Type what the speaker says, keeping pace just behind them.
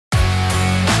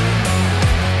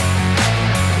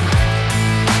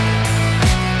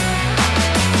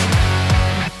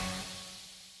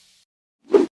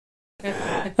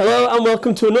Hello and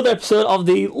welcome to another episode of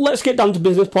the Let's Get Down to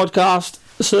Business podcast.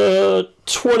 So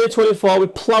 2024, we're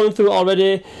plowing through it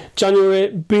already. January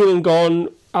been and gone,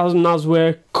 as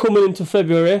we're coming into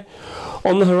February.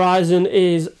 On the horizon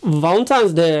is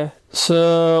Valentine's Day.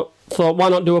 So thought, why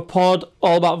not do a pod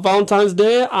all about Valentine's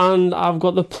Day? And I've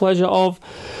got the pleasure of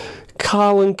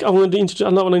Carl and I'm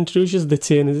not want to introduce you as the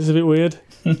tin. It's a bit weird.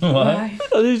 Why?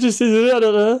 It just isn't it? I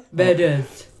don't know.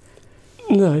 Bedders.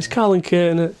 No, it's Carl and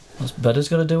Kate, innit? What's Bedders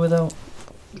got to do with that?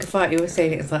 I thought you were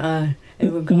saying it's like,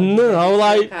 no,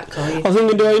 I was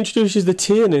thinking, do I introduce you as the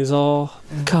Tierney's or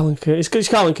Carl and Kate? It's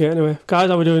Carl and Kate anyway.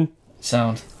 Guys, how we doing?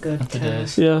 Sound. Good. Happy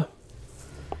days. Yeah.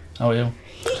 How are you?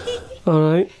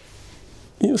 Alright.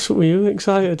 What's up with you?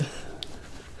 Excited?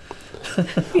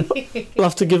 We'll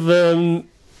have to give a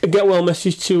get well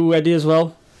message to Eddie as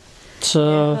well.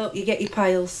 So hope you get your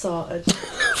piles sorted.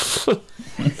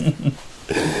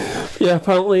 yeah,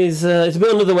 apparently he's a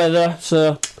bit under the weather,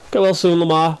 so get well soon,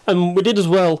 Lamar. And we did as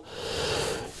well.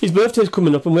 His birthday's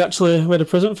coming up, and we had a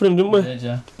present for him, didn't we? We did,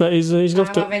 yeah. But he's gonna have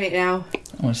I'm to. having it now.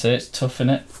 I want to say it's tough,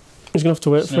 innit? He's gonna have to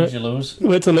wait for it. You lose.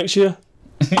 Wait till next year.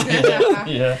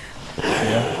 Yeah.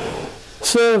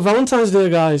 So Valentine's Day,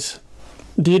 guys.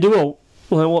 Do you do all?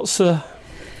 Like, what's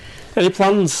any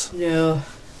plans? No.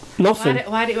 Nothing.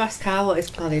 Why did you ask Carl what he's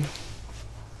planning?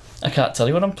 I can't tell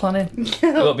you what I'm planning. It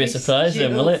won't be a surprise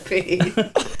then, will it?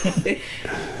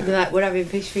 Like, we're having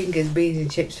fish fingers, beans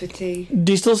and chips for tea.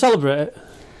 Do you still celebrate it?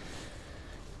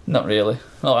 Not really.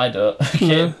 Oh, I don't.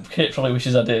 Kate probably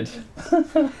wishes I did.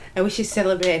 I wish you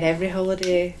celebrated every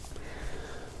holiday.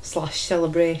 /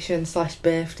 celebration /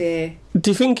 birthday.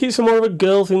 Do you think it's more of a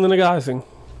girl thing than a guy thing?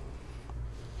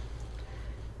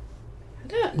 I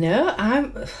don't know.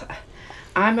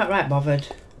 I'm not right bothered.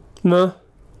 No.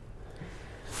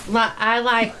 Like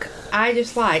I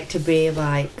just like to be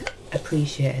like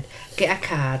appreciated. Get a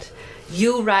card.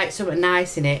 You write something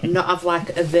nice in it and not have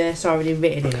like a verse already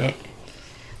written in it.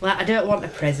 Like, I don't want a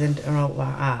present or all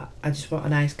like that. I just want a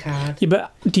nice card. Yeah,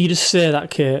 but do you just say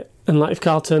that, Kate? And like, if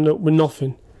Carl turned up with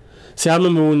nothing? See, I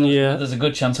remember one year. There's a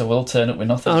good chance I will turn up with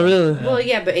nothing. Oh, really? Yeah. Well,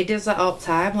 yeah, but he does that all the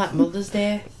time, like Mother's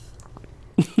Day.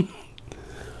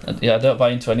 Yeah, I don't buy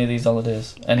into any of these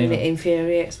holidays. Any of And them. it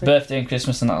infuriates me. Birthday and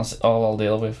Christmas, and that's all I'll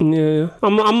deal with. Yeah.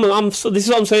 This is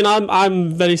what I'm saying.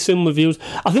 I'm very similar views.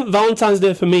 I think Valentine's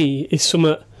Day for me is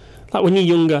something like when you're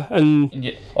younger and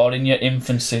In your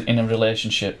infancy in a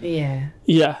relationship.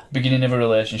 Yeah. Beginning of a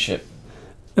relationship.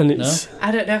 And it's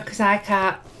I don't know, because I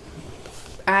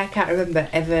can't remember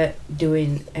ever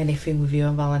doing anything with you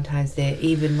on Valentine's Day,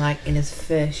 even like in his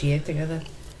first year together.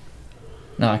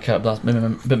 No, I can't blast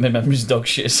but my memory's dog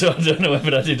shit, so I don't know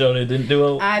whether I did or I didn't do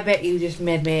well. I bet you just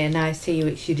made me a nice tea,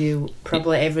 which you do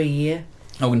probably every year.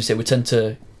 I'm going to say we tend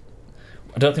to...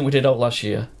 I don't think we did out last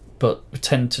year, but we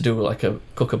tend to do like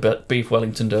cook a beef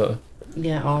Wellington, don't we?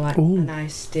 Yeah, or like Ooh. a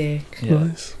nice steak. Yeah.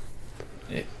 nice.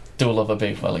 Do love a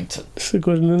beef Wellington. It's a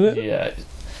good one, isn't it? Yeah.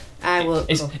 I will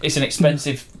cook. It's an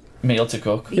expensive meal to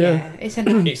cook. Yeah, it's a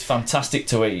nice. It's fantastic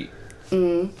to eat.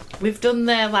 We've done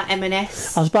the like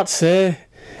M&S. I was about to say,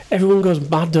 everyone goes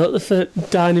mad, don't they, for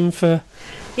dining for...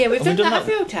 Yeah, we've Have we done done that a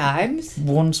that? few times.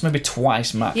 Once, maybe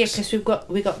twice max. Yeah, because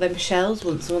we got them shells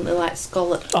once, weren't they, like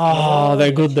scalloped? Oh,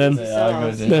 they're good, them. They are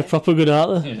good, yeah. They're proper good,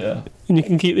 aren't they? Yeah. And you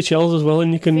can keep the shells as well,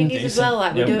 and you can... Thing is as well,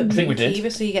 like we Yeah, don't I think we drink did. either,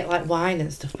 so you get like wine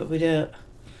and stuff, but we don't.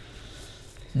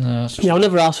 No, it's Yeah, I've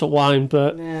never asked for wine,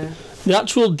 but No. the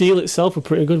actual deal itself were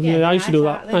pretty good. Yeah, Yeah, I used to do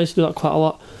nice, that. aren't they? I used to do that quite a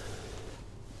lot.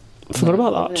 Forgot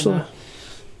about that, They're actually. not.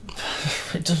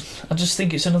 I just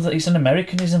think it's an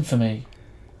Americanism for me.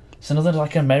 It's another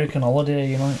like American holiday,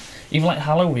 you know. Even like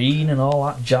Halloween and all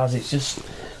that jazz. It's just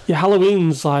Yeah,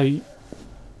 Halloween's like...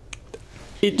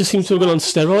 It just seems to have gone on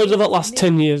steroids over the last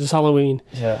 10 years, as Halloween.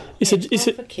 yeah. It's all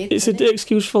for kids, it's isn't an it?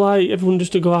 excuse for like everyone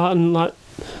just to go out and like,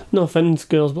 no offence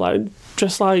girls, but like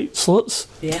dress like sluts.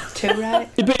 Yeah, too right.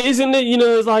 Yeah, but isn't it, you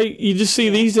know, it's like you just see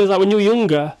these days, like when you were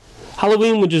younger,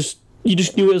 Halloween you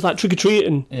just knew it was like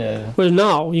trick-or-treating. Yeah. Whereas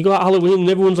now, you go out Halloween and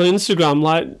everyone's on Instagram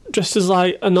like dressed as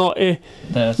like a naughty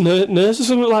nurse or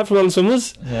something like from Ron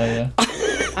Summers. Yeah.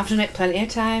 I've done it plenty of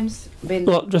times.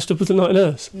 What, dressed up as a naughty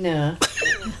nurse? No.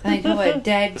 I think I went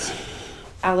dead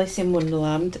Alice in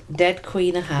Wonderland, dead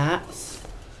Queen of Hearts.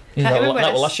 Yeah, Can't that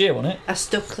remember was last year, wasn't it? I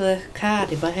stuck the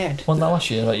card in my head. Wasn't that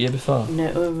last year, like year before?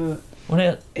 No,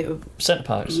 Wasn't it was it Centre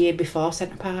Parks? year before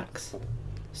Centre Parks.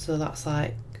 So that's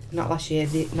like, not last year,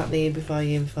 not the year before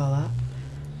that.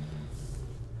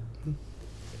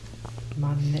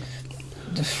 Mad, isn't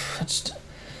it?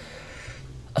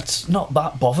 It's not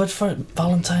that bothered for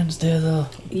Valentine's Day though.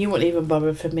 You weren't even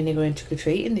bothered for me going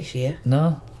trick-or-treating this year.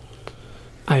 No.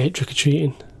 I hate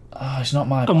trick-or-treating. Oh, it's not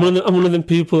my. I'm one of them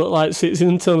people that like sits in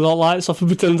and turns all lights off and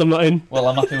pretends I'm not in. Well,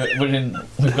 I'm happy we're in.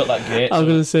 We've got that gate. I was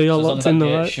going to say you're so locked in the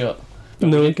right. right. Shut.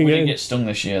 No one can we get didn't in. get stung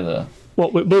this year though.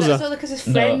 What, with buzzer? That's all because his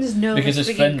friends know because his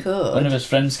his frigging friend, code. one of his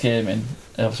friends came in,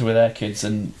 obviously with their kids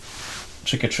and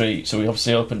trick or treat. So we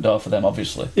obviously opened the door for them,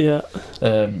 obviously. Yeah.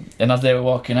 And as they were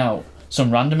walking out,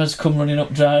 some randomers come running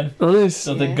up drive. Nice.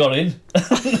 So they got in.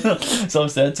 So I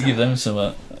said to give them some.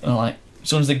 And I'm like, as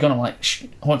soon as they'd gone, I'm like, shh,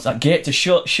 I want that gate to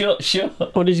shut.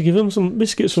 Or did you give them some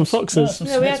biscuits from Foxes?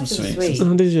 No, we had some sweets.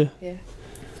 Oh, did you? Yeah.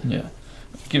 Yeah.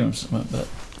 Give them something, but.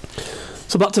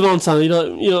 So back to Valentine, we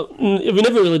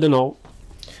never really done all.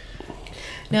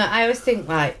 No, I always think,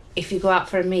 like, if you go out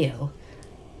for a meal,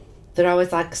 they're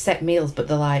always, like, set meals, but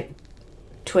they're, like,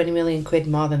 20 million quid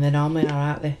more than they normally are,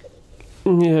 aren't they?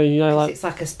 Yeah, like... It's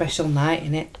like a special night,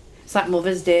 innit? It's like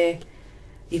Mother's Day.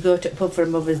 You go to a pub for a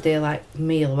Mother's Day, like,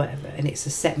 meal or whatever, and it's a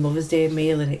set Mother's Day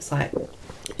meal, and it's, like...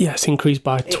 Yeah, it's increased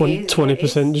by 20%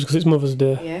 just because it's Mother's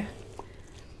Day. Yeah.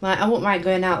 Like, I wouldn't mind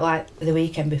going out, like, the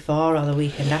weekend before or the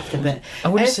weekend after, but...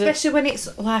 Especially when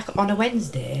it's, like, on a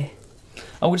Wednesday...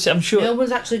 I would say, I'm sure. No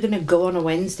one's actually going to go on a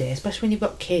Wednesday, especially when you've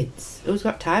got kids. Who's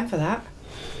got time for that?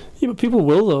 Yeah, but people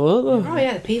will though, won't they? Oh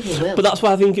yeah, the people will. But that's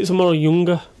why I think it's a more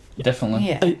younger... Definitely.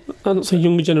 Yeah. I don't say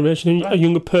younger generation, a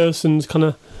younger person's kind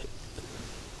of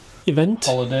event.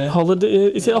 Holiday.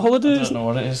 Is it a holiday? I don't know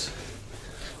what it is.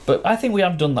 But I think we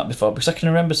have done that before, because I can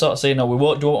remember sort of saying, no, we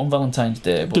won't do it on Valentine's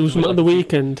Day. But do something at the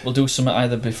weekend. We'll do something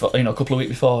either before, a couple of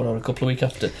weeks before or a couple of weeks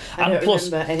after. I don't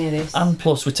remember any of this. And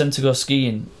plus, we tend to go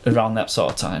skiing around that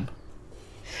sort of time.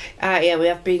 Yeah, we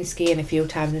have been skiing a few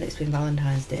times and it's been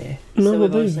Valentine's Day. No, so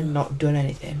we've we obviously not done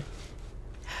anything.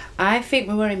 I think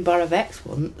we were in Borovex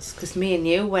once, because me and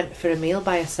you went for a meal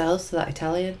by ourselves to that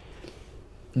Italian.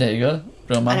 There you go.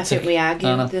 Romantic. And I think we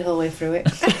argued the whole way through it.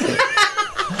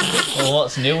 Well,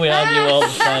 what's new? We argue all the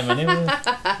time anyway.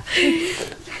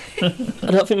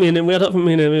 I don't think me and Amy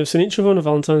have seen each other on a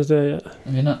Valentine's Day yet.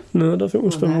 Have you not? No, I don't think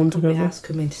we've spent one together. I've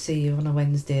coming to see you on a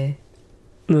Wednesday.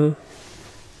 No.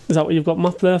 Is that what you've got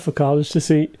mapped there for, Carl? Just to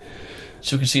see...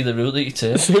 So we can see the route that you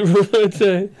take. See the route I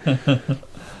take.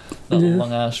 That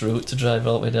long ass route to drive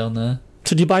all the way down there.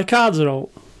 So do you buy cards or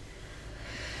all?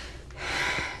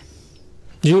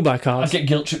 Do you buy cards? I get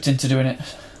guilt tripped into doing it.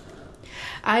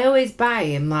 I always buy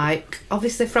him, like,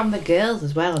 obviously from the girls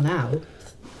as well now.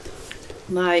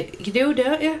 Like, you do,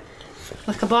 don't you?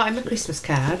 Like, I bought him a Christmas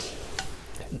card.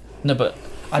 No, but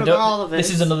I From don't. all of us. This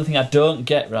is another thing I don't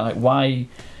get, right? Why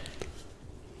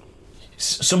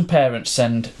some parents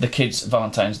send the kids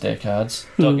Valentine's Day cards.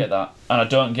 Don't get that. And I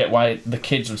don't get why the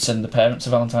kids would send the parents a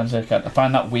Valentine's Day card. I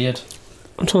find that weird.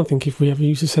 I'm trying to think if we ever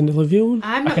used to send Olivia one.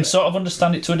 I can sort of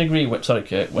understand it to a degree. Sorry,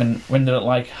 Kate. When they're at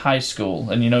like high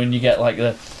school, and and you get like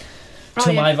the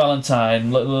my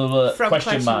Valentine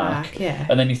question mark, yeah.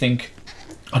 And then you think,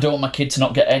 I don't want my kid to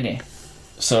not get any,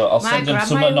 so I'll send them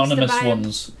some anonymous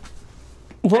ones.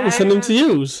 What was sending to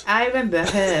use? I remember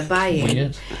her buying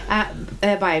Weird.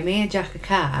 Buying me and Jack a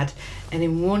card, and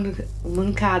in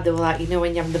one card they were like,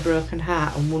 when you have the broken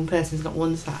heart and one person's got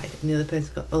one side and the other person's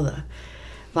got the other.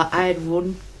 Like, I had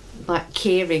one like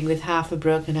keyring with half a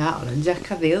broken heart on, and Jack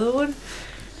had the other one.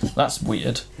 That's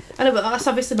weird. I know, but that's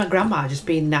obviously my grandma just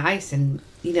being nice and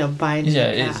buying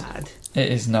a card.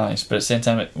 It is nice, but at the same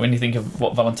time, when you think of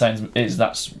what Valentine's is,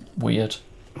 that's weird.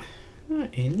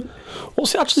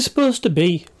 What's it actually supposed to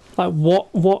be? Like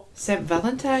what? St.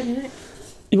 Valentine, isn't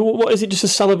it? What is it? Just a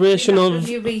celebration of? Have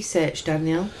you researched,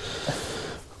 Daniel?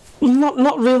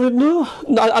 Not really. No,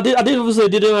 I did obviously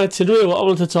did an itinerary what I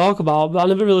wanted to talk about, but I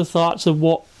never really thought to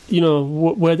what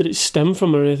where did it stem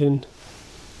from or anything.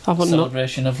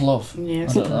 Celebration of love. Yeah.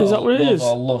 Is that what it is?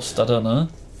 Love or lust? I don't know.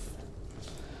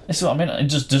 That's what I mean. It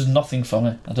just does nothing for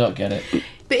me. I don't get it.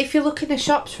 But if you look in the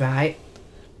shops, right,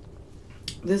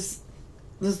 there's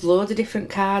loads of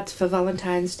different cards for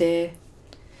Valentine's Day.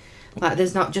 Like,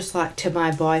 there's not just like to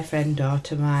my boyfriend or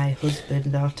to my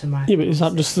husband or to my... Yeah, but is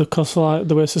that just because of like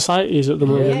the way society is at the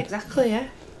moment? Yeah, exactly, yeah.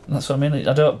 That's what I mean.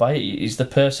 I don't buy it. It's the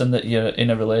person that you're in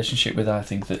a relationship with, I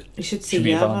think, that you should see be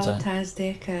your Valentine. Valentine's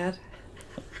Day card.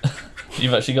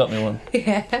 You've actually got me one.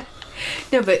 Yeah.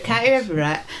 No, but can't you remember,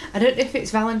 right? I don't know if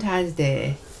it's Valentine's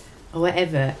Day or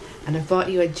whatever, and I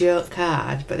bought you a joke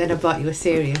card, but then I bought you a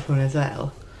serious one as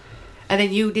well. And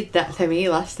then you did that to me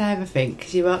last time, I think,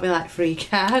 because you bought me like 3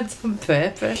 cards on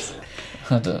purpose.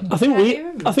 I don't know.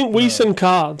 I think we send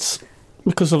cards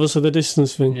because obviously the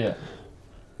distance thing. Yeah.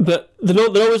 But they're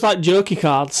always like jokey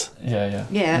cards. Yeah.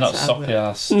 Yeah, Not that's soppy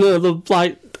ass. No, they're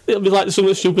like it'll be like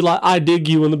something stupid like I dig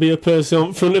you, and there'll be a person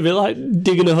in front of it like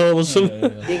digging a hole or something.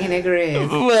 Digging a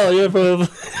grave. Well, yeah, probably.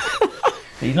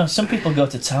 But you know, some people go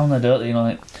to town there, don't they? You know,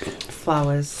 like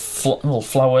Flowers.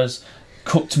 Flowers,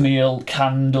 cooked meal,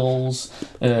 candles,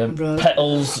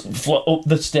 petals up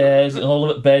the stairs, all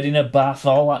of it, bed in a bath,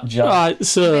 all that jazz. Right,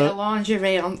 so... Bit of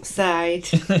lingerie on the side.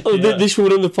 This was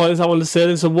one of the points I want to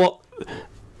say. So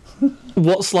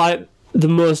what's like the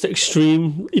most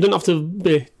extreme... You don't have to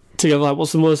be together. Like,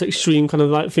 what's the most extreme kind of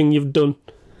like thing you've done,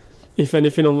 if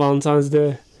anything, on Valentine's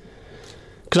Day?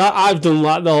 Because I've done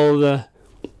like the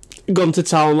gone to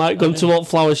town, like gone to what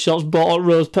flower shops, bought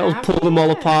rose petals, pulled them all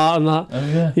apart and that.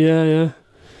 Oh yeah. Yeah.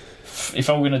 If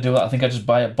I were going to do that, I think I'd just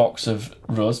buy a box of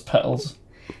rose petals.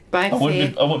 I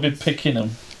wouldn't be picking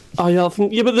them. Oh yeah,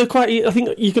 but they're quite. I think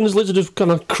you can just literally just kind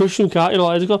of crush them, can't you?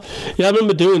 Like, yeah, I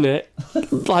remember doing it,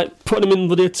 like putting them in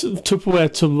the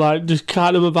Tupperware tub, like just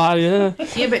carting them about. Yeah.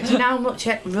 Yeah, but do you know how much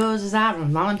roses are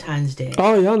on Valentine's Day?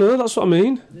 Oh yeah, no, that's what I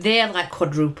mean. They're like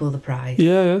quadruple the price.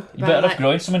 Yeah. You better have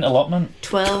growing some allotment.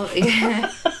 12. Yeah.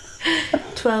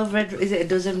 12 red. Is it a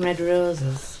dozen red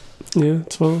roses? Yeah,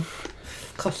 12.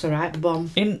 Costs a right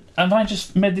bomb. Have I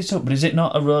just made this up? But is it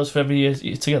not a rose for every year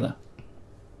you're together?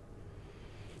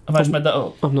 Have I just made that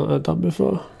up? I've not heard that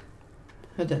before.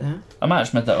 I don't know. I might have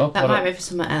just made that up. That might be for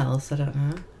something else, I don't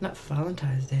know. Not for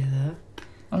Valentine's Day, though.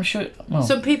 I'm sure... Well.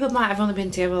 Some people might have only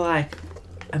been together, like,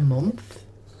 a month.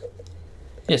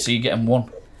 Yeah, so you get them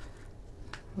one.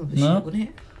 Well, No? shit, wouldn't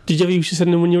it? Did you ever used to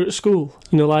send them when you were at school?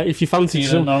 You know, like, if you fancied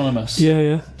You're some... anonymous?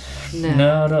 Yeah.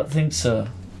 No, I don't think so.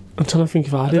 I'm trying to think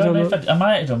if I did or not. I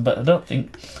might have done, but I don't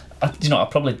think... you know, I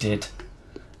probably did.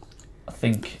 I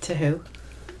think... To who?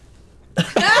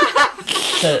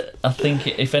 I think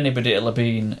if anybody, it'll have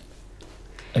been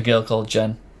a girl called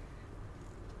Jen.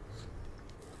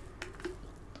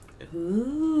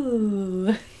 Ooh.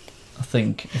 I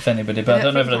think, if anybody, but I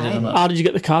don't know if I did or not. How did you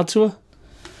get the card to her?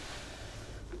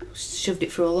 Shoved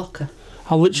it through a locker.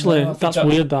 I literally... No, I think that's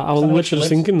weird, that. I was literally just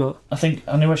thinking that. I think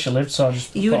I knew where she lived, so I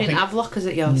just... You didn't have lockers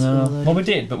at your school, though? Well, we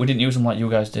did, but we didn't use them like you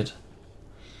guys did.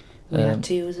 We had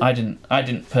to use them. I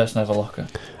didn't personally have a locker.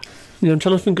 Yeah, I'm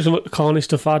trying to think of some corny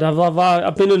stuff I'd have.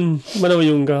 I've been in, when I was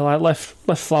younger, like left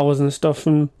flowers and stuff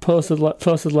and posted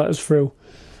letters through.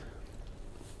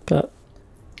 But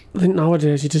I think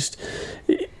nowadays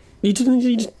the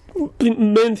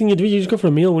main thing you do, you just go for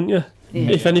a meal, wouldn't you?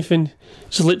 Yeah. If anything,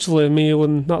 just literally a meal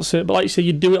and that's it. But like you say,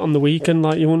 you'd do it on the weekend,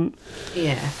 like you wouldn't.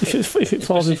 Yeah. If it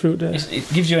falls in fruit day. It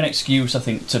gives you an excuse, I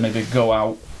think, to maybe go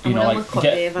out. You know, like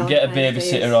get a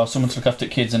babysitter or someone to look after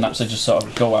kids and actually just sort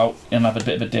of go out and have a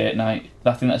bit of a date night.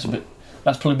 I think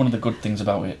that's probably one of the good things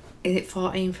about it. Is it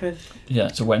 14th of... Yeah,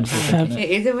 it's a Wednesday. Isn't it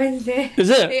is a Wednesday. Is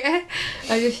it? Yeah.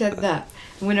 I just said that.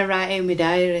 I'm going to write in my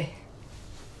diary.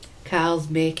 Carl's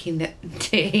making the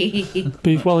tea.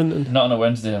 Beef Wellington. Not on a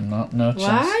Wednesday, I'm not. No chance.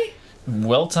 Why?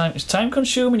 It's time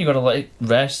consuming. You got to let it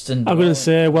rest and. I'm going to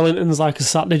say Wellington's like a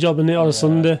Saturday job, isn't it, or a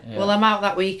Sunday? Yeah. Well, I'm out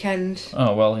that weekend.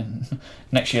 Oh well,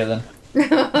 next year then.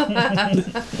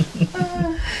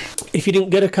 If you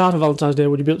didn't get a card for Valentine's Day,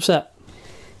 would you be upset?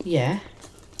 Yeah.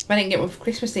 I didn't get one for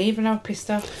Christmas Eve and I was pissed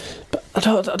off. But I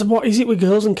don't, what is it with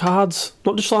girls and cards?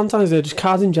 Not just Valentine's Day, just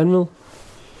cards in general.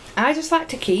 I just like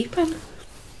to keep them.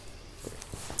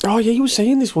 Oh yeah, you were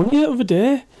saying this one the other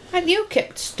day. And you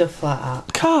kept stuff like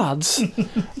that. Cards?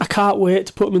 I can't wait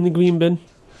to put them in the green bin.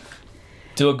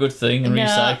 Do a good thing and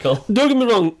recycle. Don't get me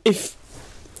wrong, if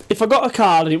I got a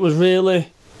card and it was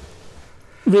really,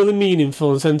 really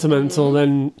meaningful and sentimental,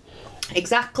 then...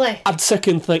 Exactly. I'd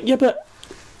second think, yeah, but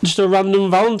just a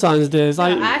random Valentine's Day. It's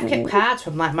like... I've kept cards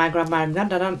from like my grandma and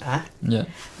granddad, haven't I? Yeah.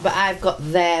 But I've got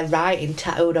their writing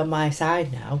tattooed on my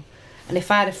side now. And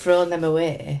if I'd have thrown them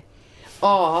away...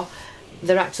 Or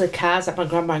they're actually cards that my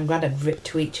grandma and granddad ripped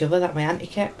to each other that my auntie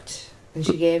kept. And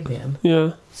she gave me them.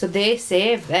 Yeah. So they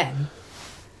saved them.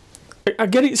 I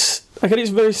get it's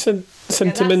very sentimental. Yeah,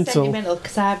 that's sentimental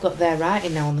because I've got their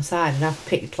writing now on the side and I've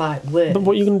picked like words. But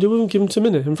what are you going to do with them? Give them to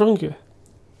Minnie and Frankie?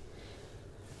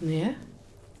 Yeah.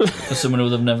 For someone who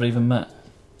they've never even met.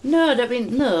 No,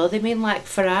 they mean like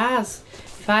for ours.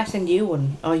 If I send you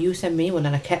one or you send me one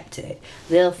and I kept it,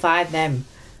 they'll find them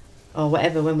or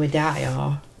whatever when we die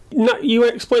or... No, you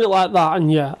explain it like that and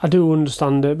yeah, I do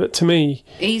understand it, but to me...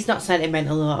 He's not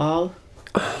sentimental at all.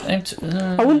 I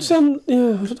wouldn't say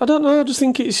I don't know, I just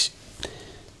think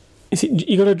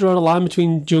you got to draw a line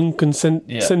between junk and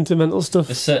sentimental stuff.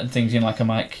 There's certain things, like I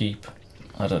might keep,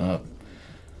 I don't know,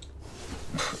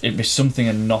 it'd be something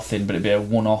and nothing, but it'd be a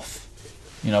one-off.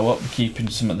 You know what? Keeping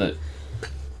something that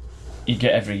you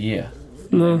get every year.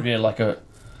 No. It'd be like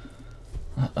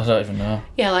I don't even know.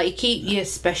 Yeah, like you keep your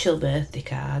special birthday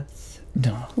cards.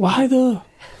 No. Why though?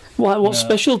 Like what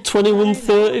special 21,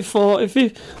 30, 40,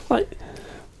 50? Like,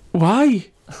 why?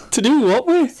 To do what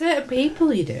with? Certain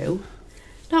people you do.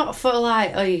 Not for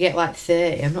like, oh, you get like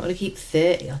 30. I'm not going to keep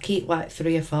 30. I'll keep like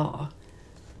 3 or 4.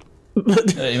 You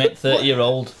meant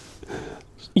 30-year-old.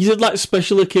 You said like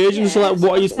special occasions, so like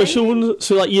what are your special ones?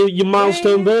 So like your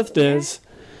milestone birthdays?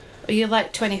 Are you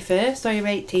like 21st or your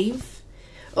 18th?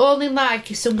 Only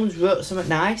like if someone's wrote something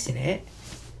nice in it.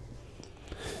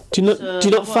 Do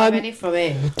you not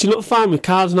find with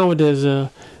cards nowadays,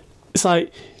 it's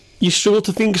like you struggle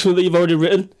to think of something that you've already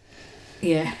written?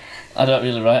 Yeah. I don't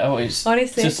really write out. It's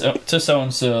honestly, to so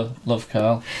and so, love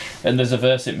Carl, and there's a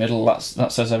verse in the middle that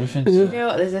says everything. Yeah. You know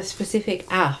what? There's a specific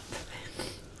app.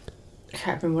 I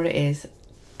can't remember what it is.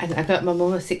 And I got my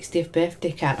mum's 60th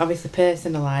birthday card, obviously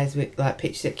personalised with like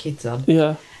pictures of kids on.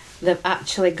 Yeah. They've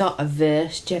actually got a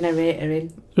verse generator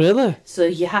in. Really? So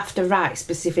you have to write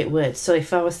specific words. So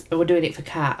if I were doing it for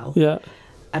Carl, yeah,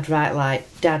 I'd write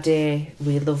like, Daddy,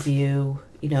 we love you,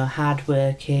 you know, hard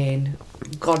working,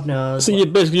 God knows. So you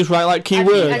basically just write like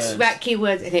keywords? I just write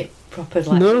keywords in it proper.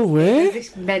 Like, no way.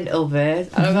 This mental verse.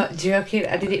 I'm not joking.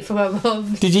 I did it for my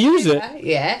mum. Did you use it?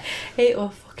 Yeah. It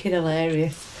was fucking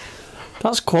hilarious.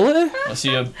 That's quality. I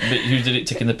see you did it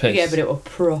taking the piss. Yeah, but it was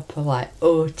proper like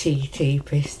OTT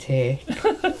piss take.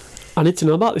 I need to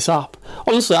know about this app.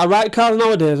 Honestly, I write cards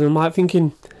nowadays and I'm like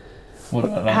thinking, what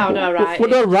do I write? How do I write? What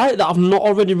do I write that I've not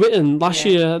already written last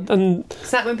year? And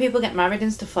it's like when people get married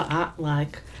and stuff like that,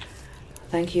 like,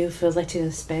 thank you for letting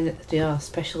us spend your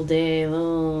special day.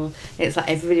 Oh, it's like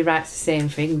everybody writes the same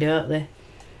thing, don't they?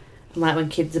 And like when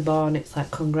kids are born, it's like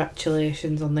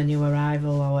congratulations on the new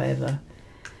arrival or whatever.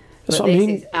 That's but what I this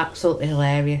mean. is absolutely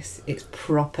hilarious. It's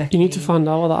proper. You need to find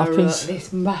out what that app is.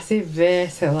 This massive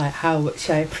verse of like how much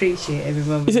I appreciate every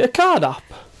moment. Is it a card app?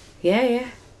 Yeah.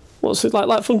 What's it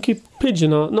like Funky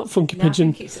Pigeon or not Funky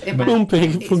Pigeon?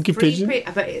 Funky Pigeon.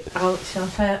 Shall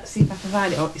I see if I can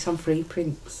find it? Oh, it's on Free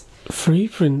Prints. Free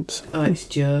Prints. Oh, it's a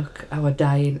joke. I was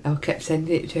dying. I kept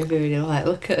sending it to everybody. Like,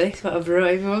 look at this, what I've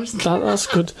wrote. Everyone's that's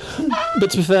good.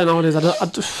 But to be fair, nowadays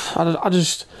I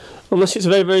just unless it's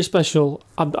very, very special,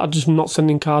 I'm just not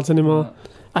sending cards anymore.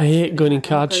 I hate going in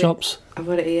card shops. I've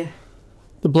got it here.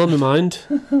 They blow my mind.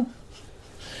 And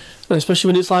especially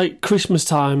when it's like Christmas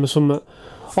time or something,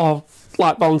 or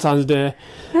like Valentine's Day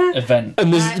event.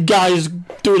 And there's guys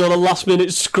doing all the last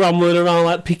minute scrambling around,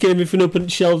 like picking everything up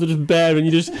and shelves are just bare and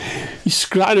you're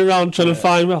scratching around trying to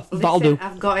find, that'll do.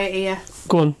 I've got it here.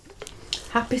 Go on.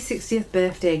 Happy 60th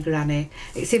birthday, Granny.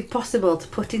 It's impossible to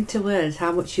put into words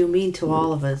how much you mean to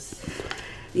all of us.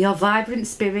 Your vibrant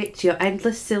spirit, your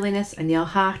endless silliness, and your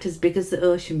heart as big as the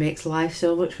ocean makes life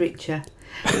so much richer.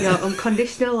 Your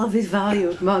unconditional love is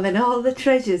valued more than all the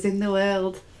treasures in the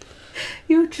world.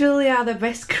 You truly are the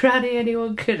best granny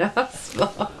anyone could ask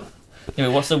for. Yeah,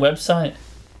 what's the website?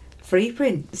 Free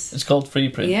Prints. It's called Free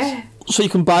Prints. Yeah. So you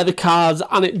can buy the cards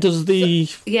and it does the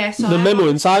memo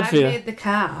inside for you. I made the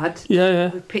card.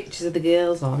 Yeah. With pictures of the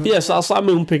girls on. Yeah, so that's like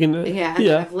moon picking it. Yeah, and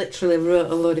I've literally wrote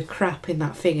a load of crap in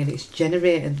that thing and it's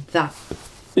generated that.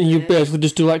 And you basically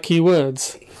just do like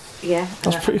keywords. Yeah.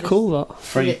 That's pretty cool, that.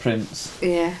 Free Prints.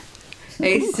 Yeah.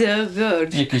 It's so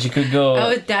good. Yeah, because you could go. I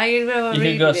was dying when I was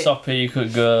reading it. You could go soppy, you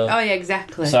could go. Oh, yeah,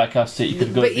 exactly. Sarcastic, you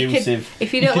could go abusive.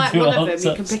 If you don't like one of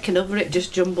them, you can pick another, it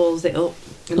just jumbles it up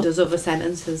and does other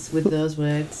sentences with those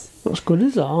words. That's good,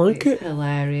 is that? I like it. It's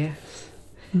hilarious.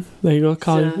 There you go,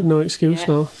 Carl. No excuse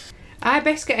now. I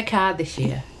best get a card this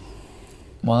year.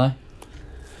 Why?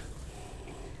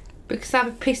 Because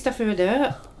I'm pissed off if I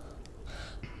don't.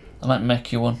 I might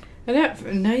make you one. I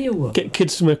don't know you would. Get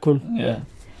kids to make one. Yeah.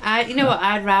 You know what?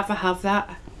 I'd rather have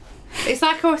that. It's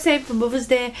like I was saying for Mother's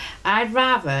Day. I'd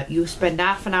rather you spend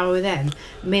half an hour with them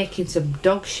making some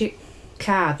dog shit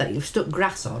card that you've stuck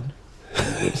grass on.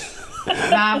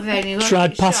 Rather than you go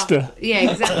tried to the pasta. Shop.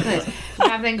 Yeah, exactly.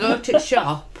 Rather than go to the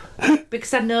shop,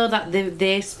 because I know that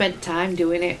they spent time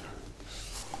doing it.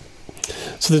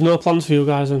 So there's no plans for you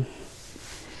guys then?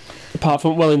 Apart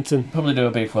from Wellington? Probably do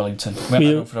a beef Wellington. We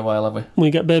haven't done for a while, have we? Will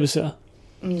you get a babysitter?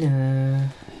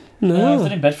 No,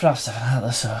 they're in bed for half 7, aren't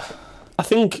they? So I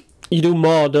think you do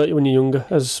more, don't you, when you're younger?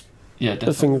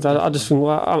 Definitely. I just think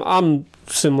I'm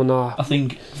similar now. I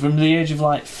think from the age of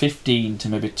like 15 to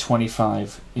maybe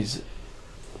 25 is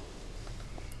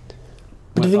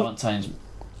when Valentine's.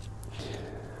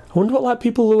 I wonder what like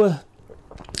people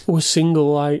who are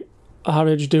single like our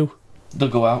age do. They'll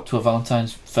go out to a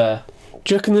Valentine's fair.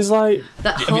 Do you reckon there's like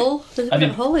Hull? There's a bit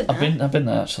of Hull in there. I've been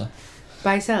there actually.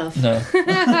 By yourself? No.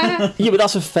 Yeah, but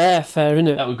that's a fair, isn't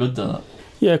it? That was good though.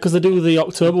 Yeah, because they do the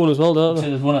October one as well, don't they?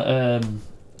 There's one at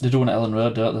they do one at Ellen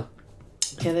Road, don't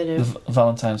they? Yeah, they do. The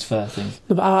Valentine's Fair thing.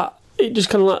 But it just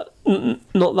kind of like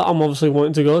not that I'm obviously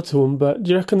wanting to go to them, but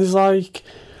do you reckon there's like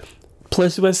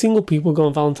places where single people go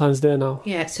on Valentine's Day now.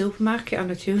 Yeah, supermarket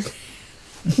on a Tuesday.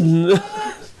 No,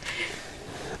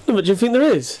 but do you think there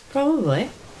is? Probably.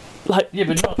 Like, Yeah,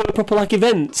 but not... proper like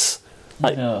events?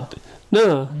 Like, No.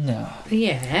 No.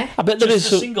 Yeah. I bet there is.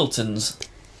 Just the singletons.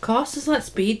 Of course, there's like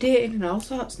speed dating and all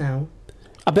sorts now.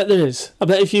 I bet there is. I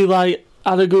bet if you like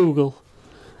had a Google,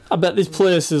 I bet there's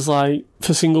places like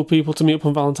for single people to meet up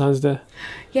on Valentine's Day.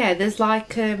 Yeah, there's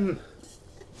like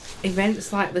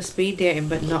events like the speed dating,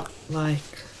 but not like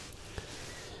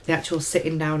the actual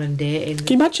sitting down and dating. Can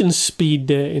you imagine speed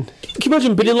dating? Can you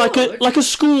imagine being in like a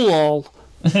school hall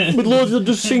with loads of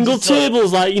just single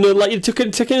tables, like like you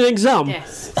taking an exam?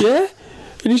 Yes. Yeah.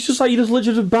 And it's just like you're just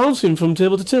literally bouncing from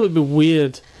table to table. It'd be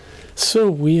weird.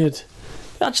 So weird.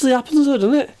 It actually happens though,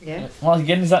 doesn't it? Yeah. Well,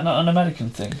 again, is that not an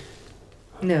American thing?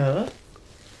 No.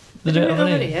 They do it over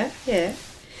here? Yeah.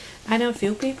 I know a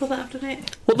few people that have done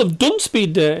it. What, they've done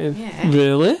speed dating? Yeah.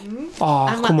 Really? Mm. Oh,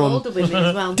 and come like on. older women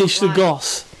as well. Dish the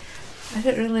goss. I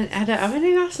don't have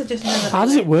any goss. I just know that. How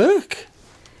does it work?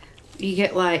 You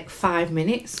get like 5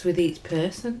 minutes with each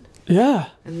person, Yeah.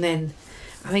 and then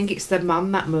I think it's the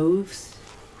man that moves.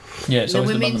 Yeah, it's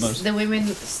always the man that moves. The women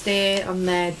stay on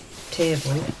their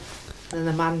table, and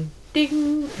the man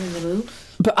ding, and they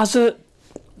move. But as a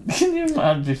Can you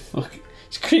imagine?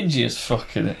 It's cringy as fuck,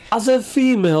 isn't it? as a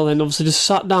female, then obviously just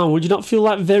sat down, would you not feel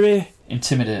like very?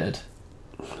 Intimidated.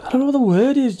 I don't know what the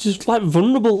word is. Just like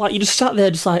vulnerable. Like you just sat there,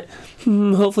 just like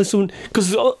hopefully someone.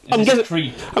 Because I'm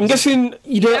guessing you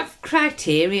You don't. have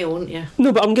criteria, won't you?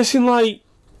 No, but I'm guessing like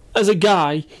as a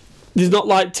guy, there's not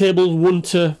like tables 1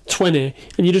 to 20,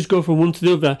 and you just go from one to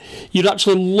the other. You're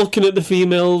actually looking at the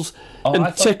females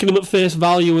and taking them at face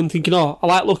value and thinking, oh, I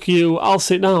like look at you, I'll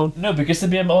sit down. No, because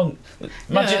there'd be imagine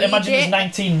there's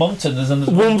 19 Montans and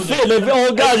there's One fit, and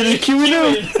all guys are just queuing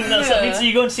up. That's what I mean, so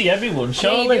you go and see everyone,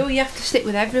 surely. You have to sit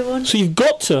with everyone. So you've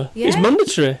got to. Yeah. It's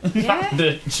mandatory. Yeah.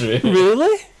 Mandatory.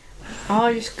 Really?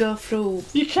 Oh, just go through.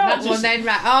 You can't that just... one then,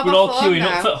 right? Oh, We're my all phone queuing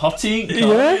now. up for hottie.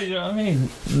 Yeah. You know what I mean?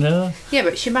 No. Yeah,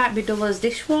 but she might be dull as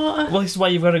dishwater. Well, this is why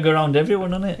you've got to go around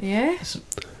everyone, isn't it? Yeah,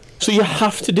 So you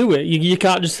have to do it. You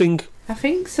can't just think. I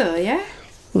think so. Yeah.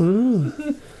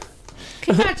 Mm.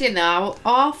 Can you imagine how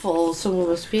awful someone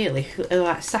was feeling?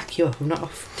 Like sack you up, not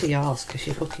off to yours because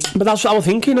you fucking. But that's what I was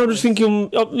thinking. I was just thinking,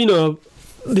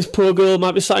 this poor girl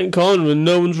might be sat in the corner and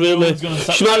no one's really.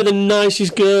 She might be the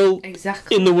nicest girl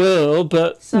Exactly. in the world,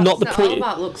 but So not the it's pretty. all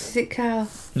about looks, is it, Carl?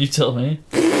 You tell me.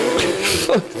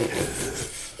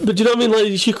 But do you know what I mean?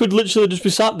 Like she could literally just be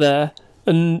sat there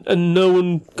and no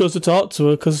one goes to talk to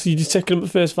her because you're just taking them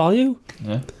at face value.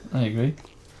 Yeah, I agree.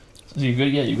 So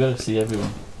you've got to see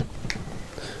everyone.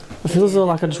 I feel as though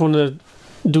like I just want to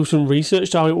do some research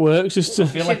to how it works. Just to.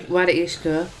 Why don't you just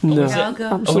go? No, I'll go.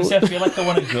 I would say I feel like I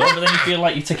want to go, but then you feel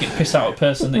like you're taking piss out of a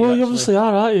person that Well, you you're obviously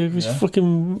are, aren't you? It's Yeah.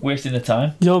 fucking. wasting the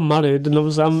time. You're married, and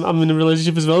obviously I'm in a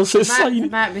relationship as well. So it's Might,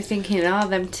 like might be thinking, oh,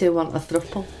 them two want a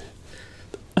throuple.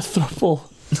 a throuple.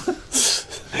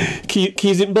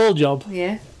 Keys in ball job.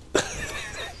 Yeah.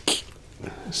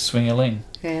 Swing-a-ling.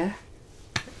 Yeah.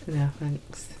 No,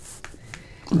 thanks.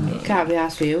 It can't be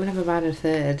asked for you, never mind a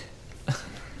third.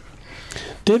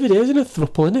 David is in a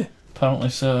throuple, isn't he? Apparently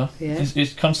so. Yeah.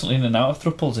 He's constantly in and out of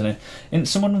thruples, isn't he? Isn't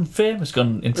someone famous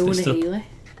gone into this Una thruple? Healy.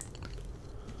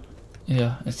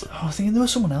 Yeah. I was thinking there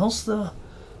was someone else though.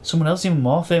 Someone else even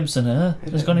more famous than her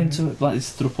has gone into like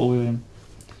this thruple with him.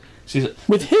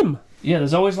 With him? Yeah,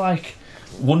 there's always like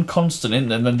one constant in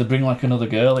there, and then they bring like another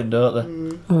girl in, don't they?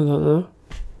 I don't know.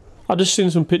 I just seen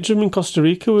some pictures of him in Costa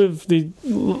Rica with it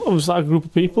was like a group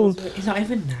of people. He's not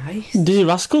even nice. Dizzy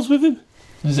Rascal's with him.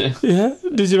 Is it? Yeah,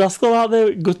 Dizzy Rascal out there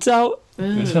with guts out.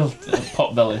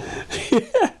 Pot belly.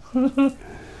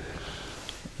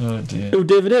 Oh dear. Oh,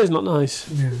 David A's not nice.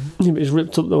 No. Yeah, but he's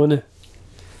ripped up though, isn't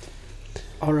he?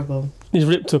 Horrible. He's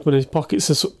ripped up and his pockets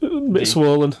are a bit Deep.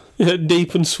 swollen. Yeah,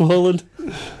 deep and swollen.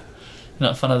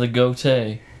 Not a fan of the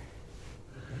goatee.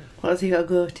 What has he got a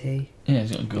goatee? Yeah,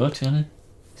 he's got a goatee, hasn't he?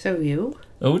 So you?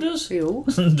 Oh, does? You?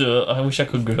 No, I wish I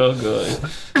could grow a goatee.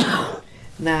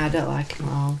 Nah, I don't like him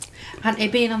at all. Hadn't he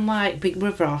been on like Big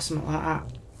Brother or something like that?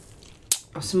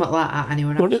 Or something like that, and he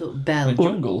was an What absolute bell. In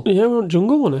Jungle? Yeah, we're on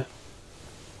Jungle, wasn't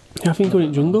he? Yeah, I think we're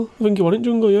in Jungle. I think you want it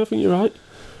Jungle, yeah, I think you're right.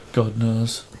 God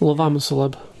knows. Love I'm a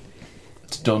Celeb.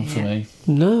 It's done for me.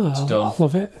 No, It's I done.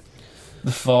 love it.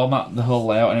 The format, the whole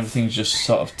layout and everything's just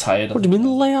sort of tired. What do you mean the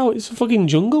layout? It's a fucking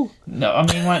jungle. No, I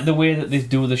mean like the way that they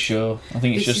do the show. I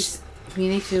think it's This just... is- we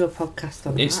need to do a podcast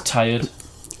on It's that. tired.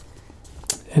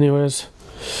 Anyways.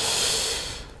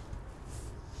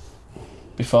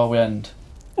 Before we end,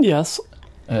 Yes.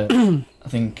 I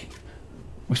think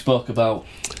we spoke about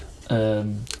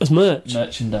As merch.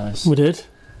 merchandise. We did.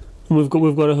 And we've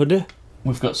got a hoodie.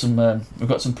 We've got some a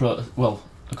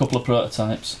couple of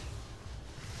prototypes.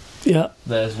 Yeah.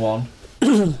 There's one.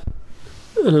 And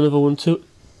another one to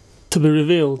be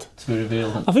revealed. To be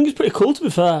revealed. I think it's pretty cool, to be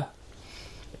fair.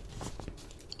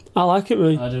 I like it,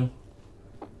 really. I do.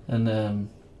 And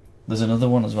there's another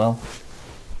one as well.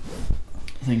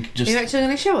 I think just... Are you actually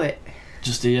going to show it?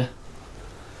 Just here.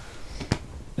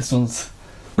 This one's...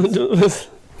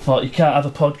 Thought you can't have a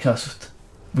podcast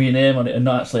with your name on it and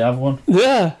not actually have one.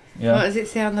 Yeah. Yeah. What does it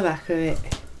say on the back of it?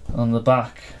 On the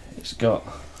back, it's got...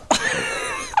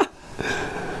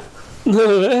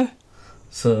 No way.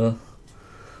 So,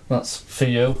 that's for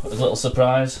you, a little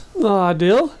surprise. Oh,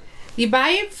 ideal. You're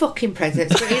buying fucking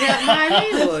presents, but you don't buy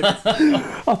me one.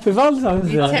 Happy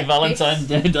Valentine's Day. Happy Valentine's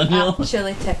Day, Daniel.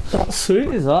 Actually, text. That's sweet,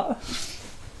 is that?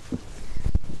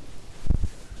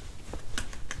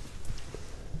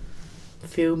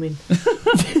 Fuming.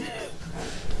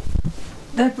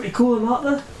 They're pretty cool, aren't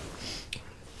they?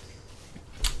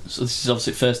 So this is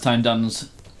obviously the first time Dan's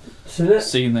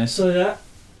seen this. So yeah.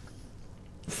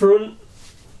 Front.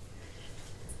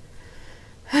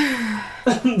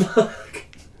 And back.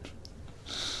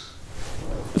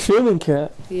 Filming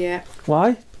kit? Yeah.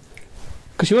 Why?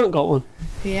 Because you haven't got one.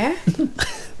 Yeah.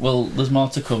 Well, there's more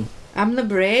to come. I'm the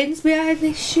brains behind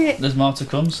this shit. There's more to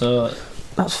come, so...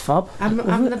 That's fab. I'm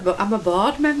a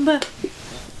board member.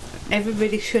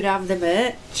 Everybody should have the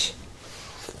merch.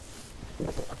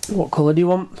 What colour do you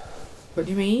want? What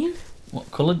do you mean?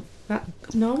 What colour? That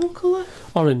normal colour?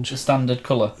 Orange. The standard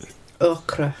colour.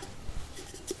 Ochre.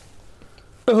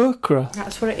 Ochre.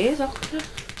 That's what it is, ochre.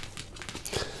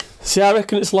 See, I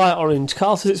reckon it's light orange.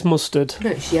 Carl says it's mustard. No,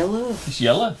 it's yellow. It's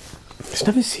yellow. He's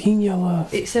never seen yellow.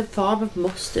 It's a form of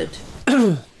mustard.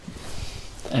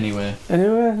 Anyway,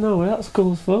 no way, that's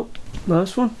cool as fuck.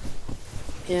 Nice one.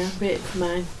 Yeah, wait for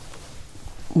mine.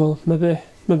 Well, maybe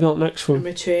on the next And one.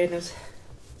 my trainers.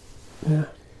 Yeah.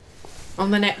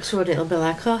 On the next one, it'll be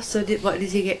like, oh, so what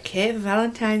did you get Kate for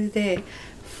Valentine's Day?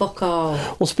 Fuck all.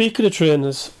 Well, speaking of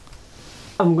trainers,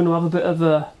 I'm going to have a bit of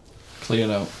a... clear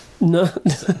out. No,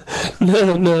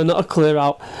 not a clear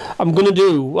out. I'm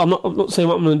not saying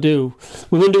what I'm going to do.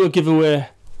 We're going to do a giveaway.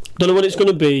 Don't know what it's going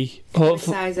to be.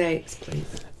 Size 8, please.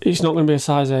 It's not going to be a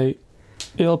size 8.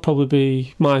 It'll probably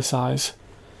be my size.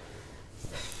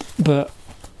 But,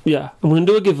 yeah, I'm going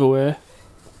to do a giveaway.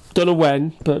 Don't know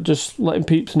when, but just letting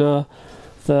peeps know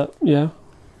that, yeah,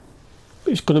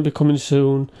 it's going to be coming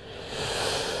soon.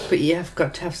 But you've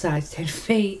got to have size 10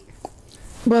 feet.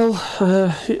 Well,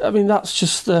 I mean, that's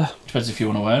just the... Depends if you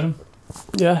want to wear them.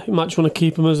 Yeah, you might just want to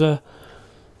keep them as a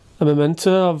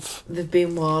memento of... They've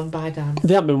been worn by Dan.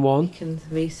 They haven't been worn. You can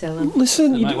resell them.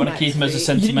 Listen, You might want to keep them as a you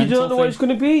sentimental don't know what it's going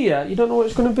to be yet. You don't know what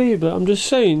it's going to be, but I'm just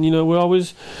saying, we're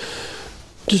always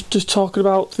just talking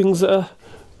about things that are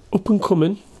up and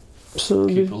coming. So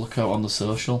Keep a lookout on the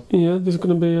social. Yeah, there's going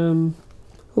to be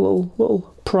a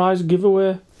little prize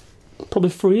giveaway. Probably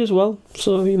free as well.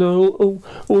 So,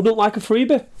 who don't like a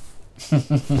freebie?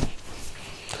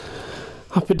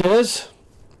 Happy days.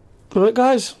 Alright,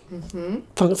 guys. Mm-hmm.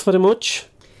 Thanks very much.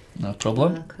 No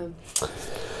problem. Welcome.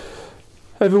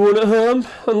 Everyone at home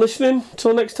and listening.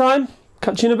 Till next time.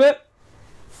 Catch you in a bit.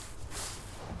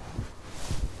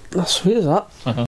 That's sweet as that.